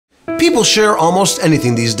People share almost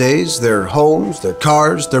anything these days, their homes, their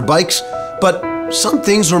cars, their bikes, but some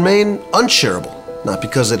things remain unshareable. Not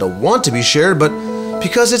because they don't want to be shared, but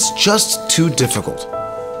because it's just too difficult.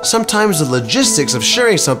 Sometimes the logistics of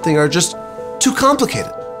sharing something are just too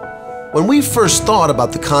complicated. When we first thought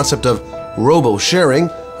about the concept of robo-sharing,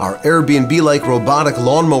 our Airbnb-like robotic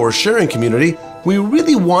lawnmower sharing community, we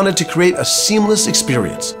really wanted to create a seamless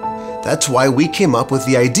experience. That's why we came up with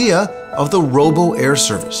the idea of the RoboAir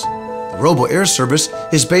service. The RoboAir service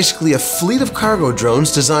is basically a fleet of cargo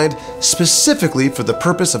drones designed specifically for the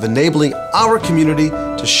purpose of enabling our community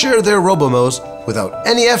to share their Robomows without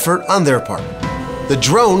any effort on their part. The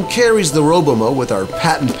drone carries the Robomow with our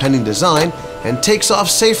patent-pending design and takes off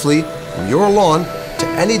safely from your lawn to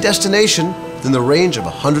any destination within the range of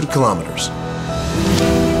 100 kilometers.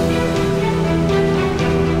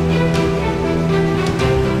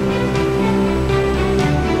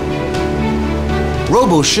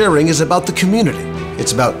 Robo-sharing is about the community.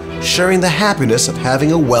 It's about sharing the happiness of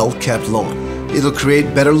having a well-kept lawn. It'll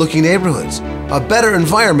create better-looking neighborhoods, a better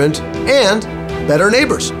environment, and better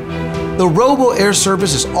neighbors. The RoboAir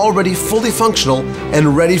service is already fully functional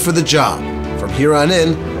and ready for the job. From here on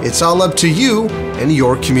in, it's all up to you and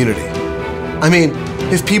your community. I mean,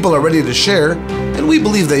 if people are ready to share, and we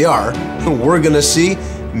believe they are, we're gonna see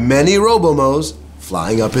many Robomows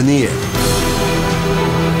flying up in the air.